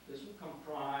 This will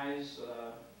comprise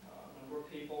a number of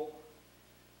people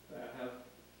that have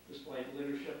displayed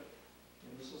leadership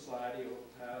in the society over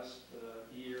the past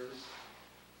years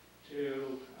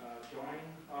to join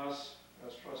us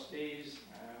as trustees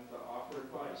and offer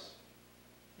advice.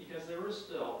 Because there is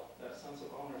still that sense of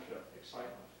ownership,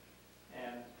 excitement,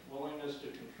 and willingness to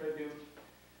contribute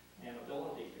and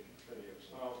ability to contribute.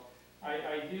 So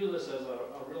I view this as a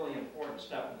really important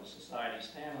step in the society.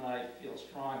 Stan and I feel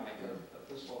strongly that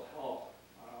this will help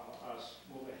us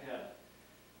move ahead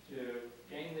to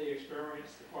gain the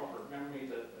experience, the corporate memory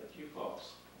that you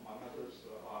folks, among others,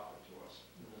 offer to us.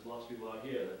 And there's lots of people out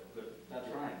here that could. That's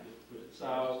right.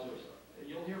 So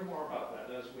you'll hear more about that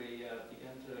as we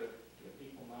begin to get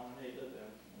people nominated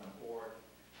and on board.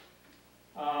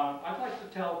 I'd like to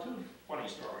tell two funny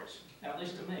stories, at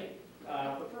least to me.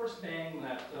 The first being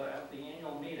that at the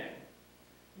annual meeting,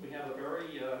 we have a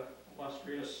very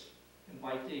illustrious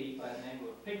invitee by the name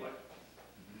of Piglet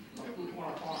of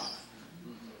Corner Farm.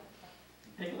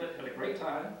 Piglet had a great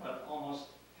time, but almost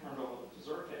turned over the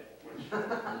dessert table, which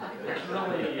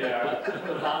really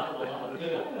remarkable.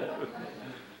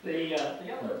 The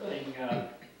other thing,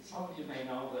 some of you may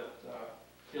know that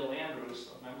Bill Andrews,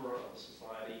 a member of the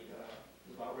society,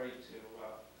 is about ready to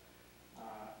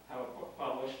have a book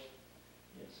published.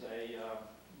 It's a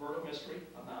murder mystery,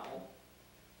 a novel,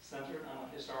 centered on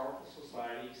a historical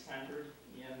society centered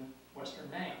in Western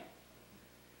Maine.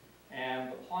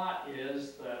 And the plot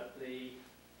is that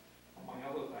among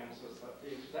other things, is that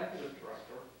the executive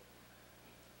director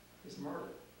is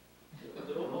murdered. The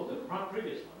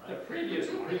previous one, right? The previous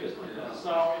one.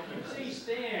 So if you see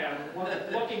Stan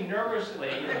looking nervously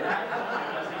in the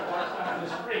background as he walks down the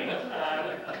street,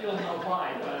 you'll know why.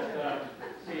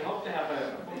 But we hope to have a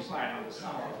book sign on the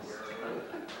summer where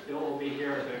Bill will be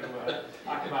here to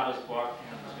talk about his book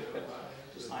and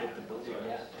to sign the book.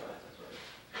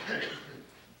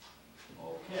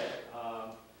 Okay.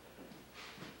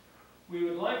 We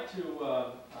would like to,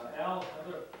 Al's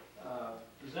going to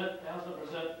present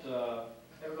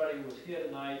everybody who was here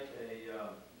tonight a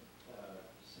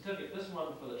certificate. This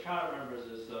one for the charter members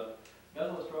is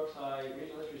Bethel Historic Society,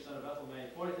 Regional History Center, Bethel,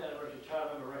 Maine, 40th anniversary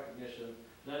charter member recognition.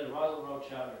 Presented Rosalind Road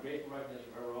Chapman, a grateful recognition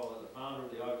for her role as the founder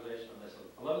of the organization on this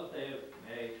 11th day of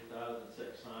May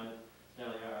 2006. Signed,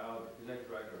 Stanley R. Executive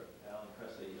Director, Alan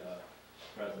Cressy,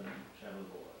 President, Chairman of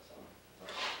the Board. So,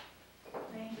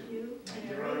 Thank you.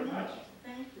 Thank you very much.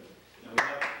 Thank you. and we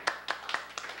have,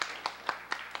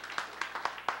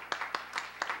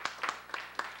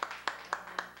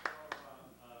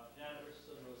 Janet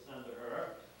Richardson will send to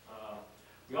her.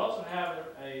 We also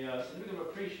have a certificate of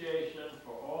appreciation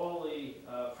for all the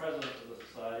presidents of the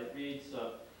society. It reads,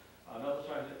 Bethel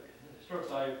Historic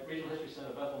Society, Regional History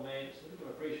Center, Bethel, Maine, certificate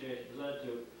of appreciation presented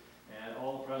to and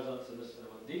all the presidents in this,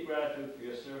 with deep gratitude for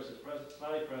your service as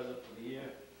society president for the year,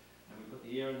 and we put the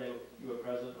year in there you were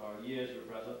president, or years you were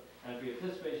president, and for your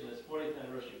participation in this 40th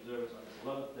anniversary observance on this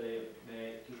 11th day of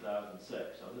May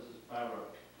 2006. So this is Barbara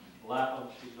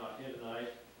Lapham. She's not here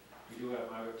tonight. We do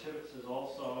have Margaret Tibbetts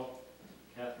also,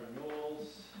 Catherine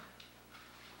Newells,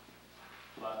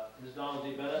 but Ms. Donald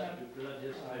D. Bennett to present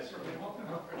his picture. Certainly welcome.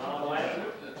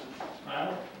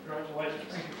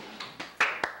 Congratulations. Thank you.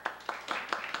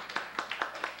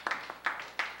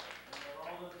 And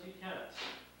Alden T. Kennett.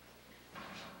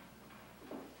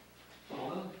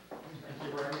 Alden? Thank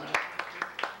you very much.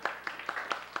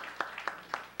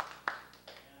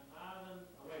 And Marvin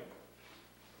Away.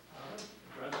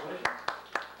 Congratulations.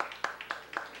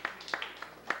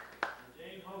 And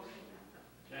Jane Hostin.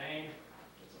 Jane,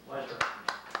 it's a pleasure.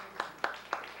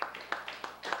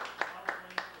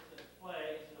 It's in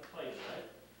a place, right?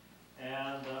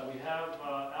 And we have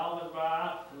Alvin Barr,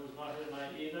 who's not here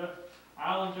tonight either.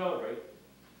 Arlen Jodry.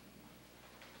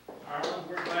 Arlen,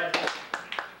 we're glad. And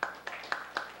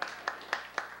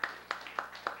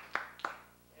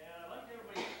I'd like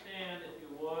everybody to stand, if you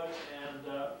would, and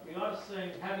we ought to sing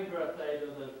Happy Birthday to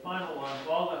the final one,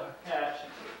 Walter Hatch.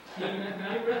 He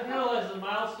realizes a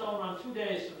milestone on 2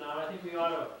 days from now. I think we ought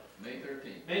to. May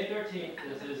 13th. May 13th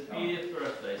is his 80th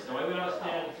birthday, so we ought to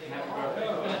stand and sing Happy Birthday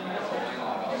to him.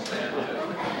 I'll stand too.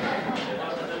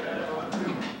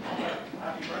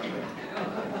 Happy birthday.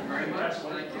 Thank you very much.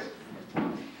 Thank you.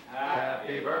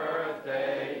 Happy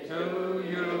birthday to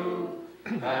you.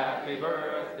 Happy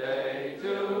birthday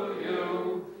to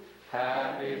you.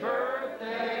 Happy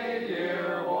birthday,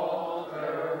 dear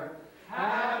Walter.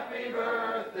 Happy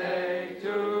birthday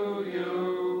to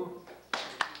you.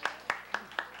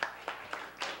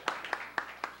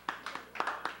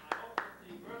 I hope that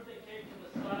the birthday cake to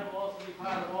the side will also be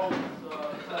part of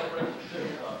Walter's celebration too.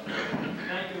 So,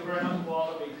 thank you very much,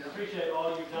 Walter. We appreciate all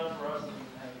you've done for us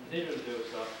and continue to do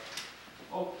so.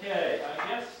 Okay, I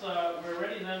guess we're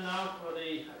ready then now for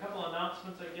a couple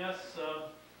announcements, I guess.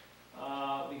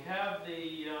 We have the,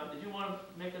 did you want to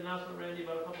make an announcement, Randy,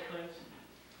 about a couple things?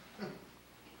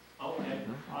 Okay.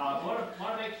 Want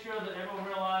to make sure that everyone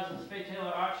realizes the Spade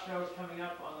Taylor Art Show is coming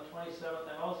up on the 27th,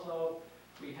 and also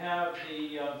we have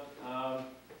the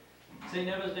St.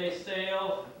 Neva's Day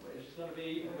sale, which is going to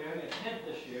be, we're having a tent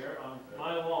this year on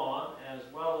my lawn, as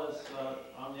well as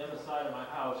on the other side of my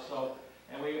house. So,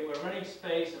 and we're renting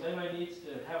space. If anybody needs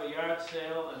to have a yard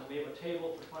sale, and we have a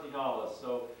table for $20.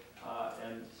 So,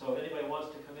 and so if anybody wants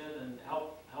to come in and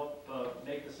help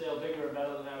make the sale bigger and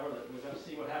better than ever, that we're going to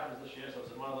see what happens this year. So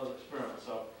it's one of those experiments.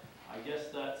 So I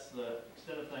guess that's the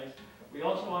extent of things. We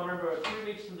also want to remember 3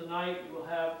 weeks from tonight, we will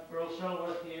have Earl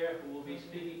Shuttleworth here, who will be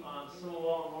speaking on Civil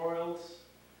War memorials.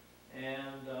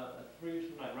 And 3 weeks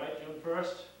from tonight, right? June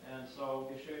 1st. And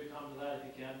so be sure you come to that if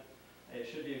you can. It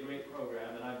should be a great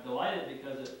program. And I'm delighted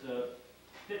because it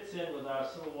fits in with our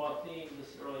Civil War theme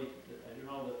this early. As you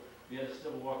know, that we had a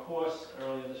Civil War course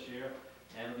earlier this year.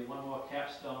 And it'll be one more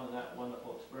capstone in that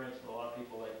wonderful experience for a lot of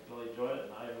people. They really enjoyed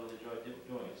it, and I really enjoyed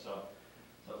doing it. So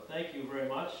thank you very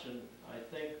much. And I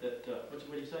think that, what did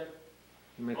you say?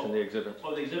 You mentioned the exhibits.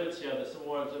 Oh, the exhibits, yeah, the Civil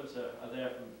War exhibits are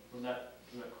there from that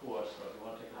course. So if you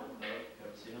want to take a look at those, if you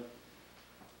haven't seen them.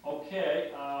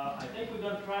 Okay, I think we're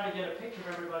going to try to get a picture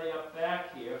of everybody up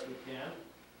back here if we can.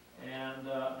 And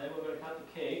then we're going to cut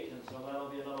the cake, and so that'll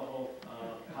be another whole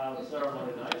part of the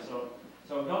ceremony tonight. So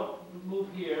don't move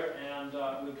here, and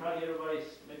we'll try to get everybody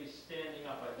maybe standing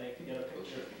up, I think, to get a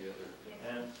picture.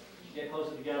 And get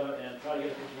closer together and try to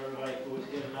get a picture of everybody who is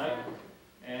here tonight.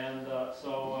 And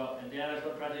and Deanna's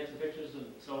going to try to take some pictures,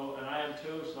 and I am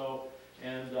too. So,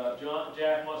 and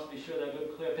Jack wants to be sure they're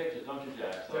good, clear pictures, don't you,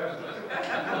 Jack? So,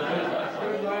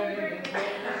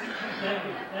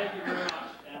 thank you very much.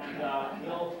 And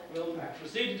we'll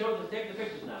proceed to take the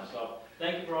pictures now. So,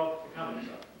 thank you for all for coming.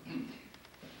 So.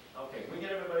 Okay, we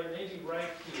get everybody maybe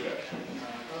right here,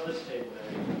 on this table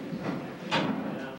there.